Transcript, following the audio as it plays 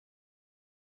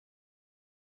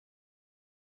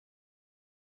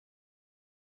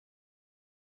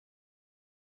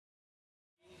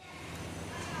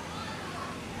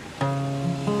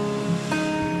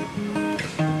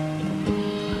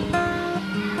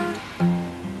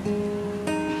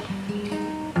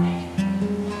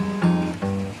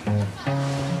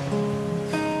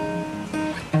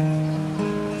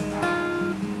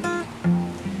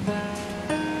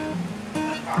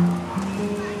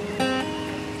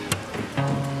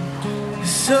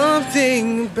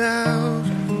something about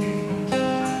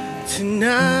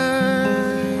tonight.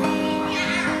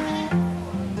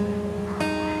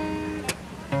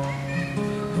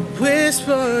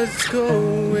 Whispers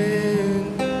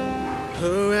going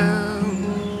around.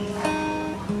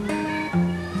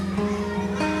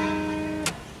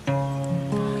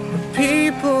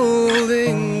 People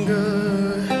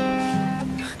linger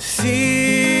to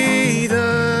see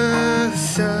the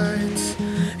sights,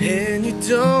 and you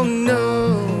don't know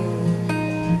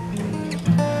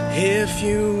if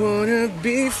you wanna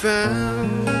be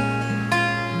found.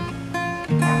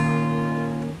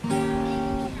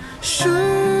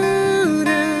 Should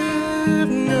have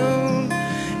known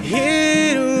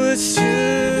it was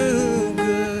too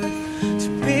good to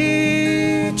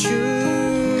be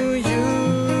true. You,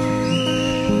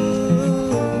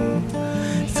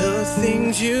 the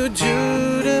things you do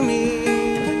to me,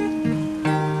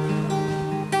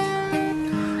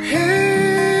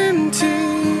 empty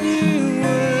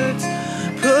words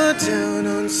put down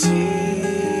on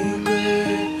secret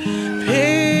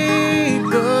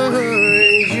paper.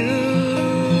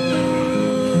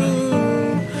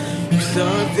 You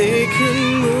thought they could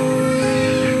move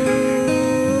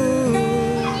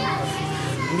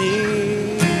me